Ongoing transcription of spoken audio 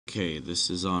Okay, this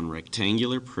is on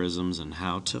rectangular prisms and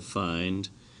how to find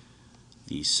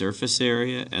the surface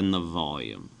area and the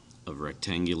volume of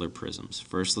rectangular prisms.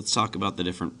 First, let's talk about the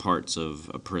different parts of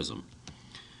a prism.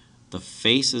 The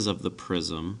faces of a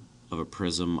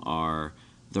prism are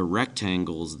the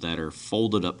rectangles that are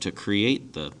folded up to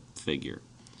create the figure.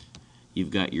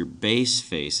 You've got your base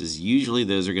faces. Usually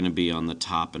those are going to be on the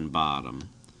top and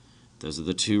bottom. Those are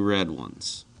the two red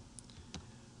ones.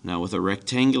 Now with a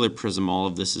rectangular prism, all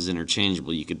of this is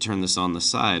interchangeable. You could turn this on the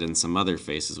side and some other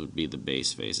faces would be the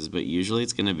base faces, but usually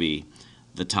it's going to be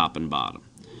the top and bottom.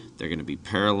 They're going to be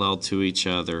parallel to each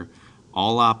other.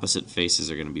 All opposite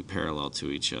faces are going to be parallel to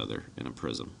each other in a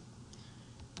prism.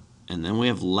 And then we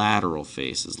have lateral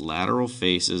faces. Lateral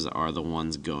faces are the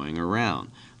ones going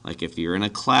around. Like if you're in a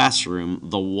classroom,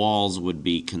 the walls would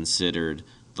be considered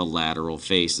the lateral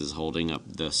faces holding up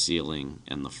the ceiling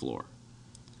and the floor.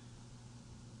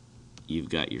 You've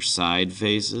got your side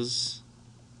faces.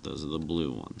 Those are the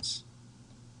blue ones.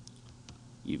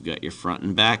 You've got your front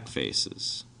and back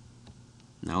faces.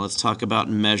 Now let's talk about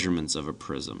measurements of a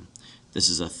prism. This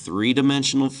is a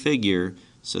three-dimensional figure,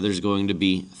 so there's going to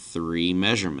be three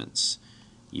measurements.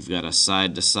 You've got a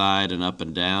side to side, an up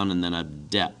and down, and then a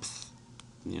depth,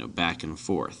 back and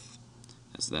forth.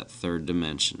 That's that third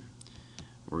dimension.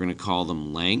 We're going to call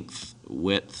them length,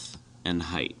 width, and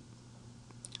height.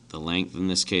 The length in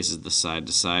this case is the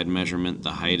side-to-side measurement.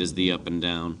 The height is the up and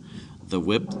down. The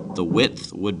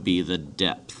width would be the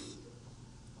depth.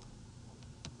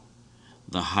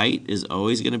 The height is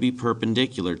always going to be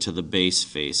perpendicular to the base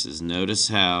faces. Notice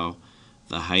how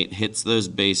the height hits those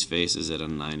base faces at a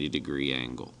 90-degree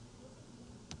angle.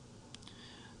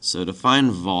 So to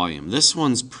find volume, this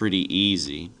one's pretty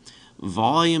easy.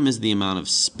 Volume is the amount of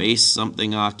space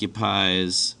something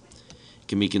occupies.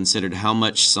 Can be considered how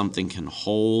much something can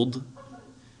hold,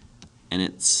 and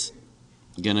it's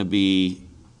going to be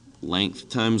length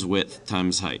times width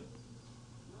times height.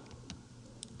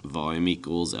 Volume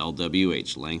equals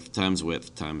LWH, length times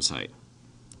width times height.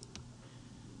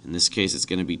 In this case, it's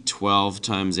going to be 12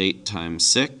 times 8 times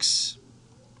 6,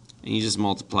 and you just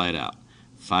multiply it out.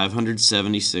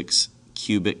 576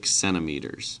 cubic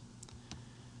centimeters.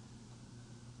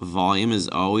 Volume is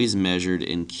always measured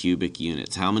in cubic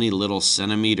units. How many little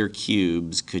centimeter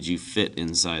cubes could you fit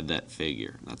inside that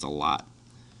figure? That's a lot.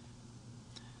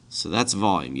 So that's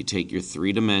volume. You take your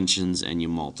three dimensions and you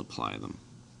multiply them.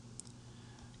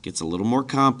 It gets a little more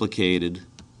complicated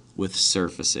with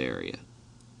surface area.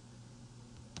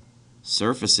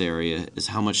 Surface area is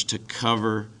how much to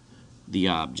cover the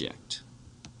object.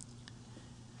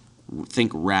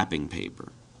 Think wrapping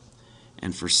paper.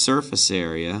 And for surface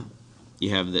area, you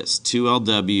have this,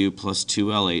 2LW plus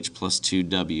 2LH plus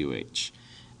 2WH.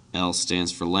 L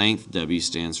stands for length, W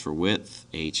stands for width,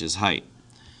 H is height.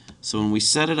 So when we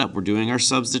set it up, we're doing our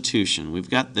substitution. We've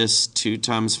got this 2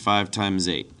 times 5 times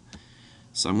 8.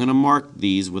 So I'm going to mark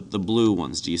these with the blue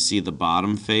ones. Do you see the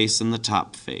bottom face and the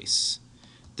top face?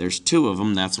 There's two of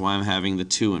them, that's why I'm having the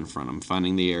 2 in front. I'm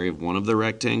finding the area of one of the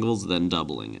rectangles, then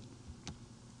doubling it.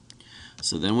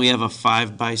 So then we have a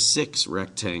 5 by 6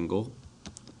 rectangle.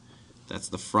 That's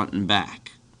the front and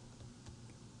back.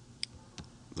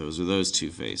 Those are those two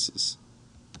faces.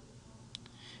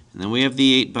 And then we have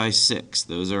the 8 by 6.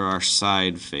 Those are our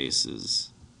side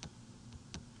faces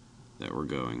that we're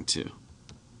going to.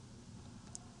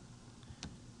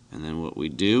 And then what we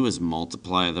do is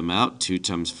multiply them out. 2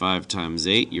 times 5 times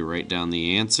 8, you write down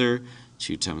the answer.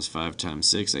 2 times 5 times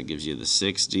 6, that gives you the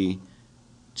 60.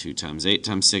 2 times 8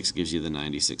 times 6 gives you the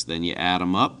 96. Then you add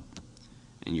them up,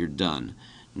 and you're done.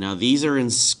 Now these are in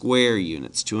square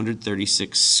units,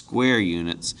 236 square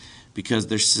units, because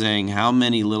they're saying how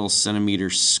many little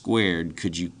centimeters squared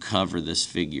could you cover this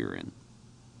figure in.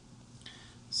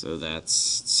 So that's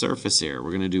surface area. We're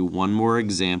going to do one more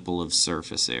example of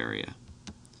surface area.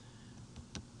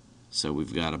 So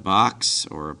we've got a box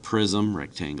or a prism,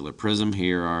 rectangular prism.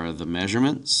 Here are the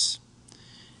measurements,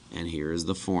 and here is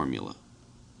the formula.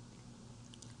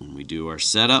 When we do our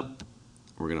setup,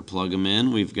 we're going to plug them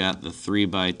in. We've got the 3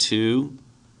 by 2,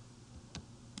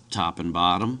 top and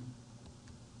bottom.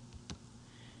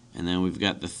 And then we've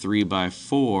got the 3 by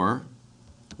 4,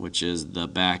 which is the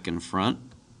back and front.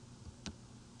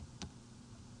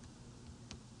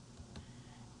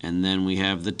 And then we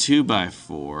have the 2 by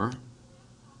 4,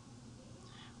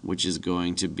 which is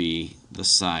going to be the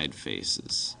side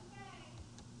faces.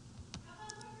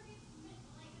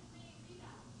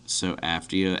 So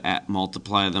after you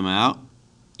multiply them out,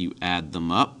 you add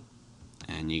them up,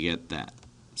 and you get that.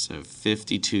 So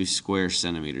 52 square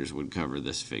centimeters would cover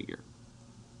this figure.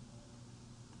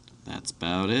 That's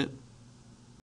about it.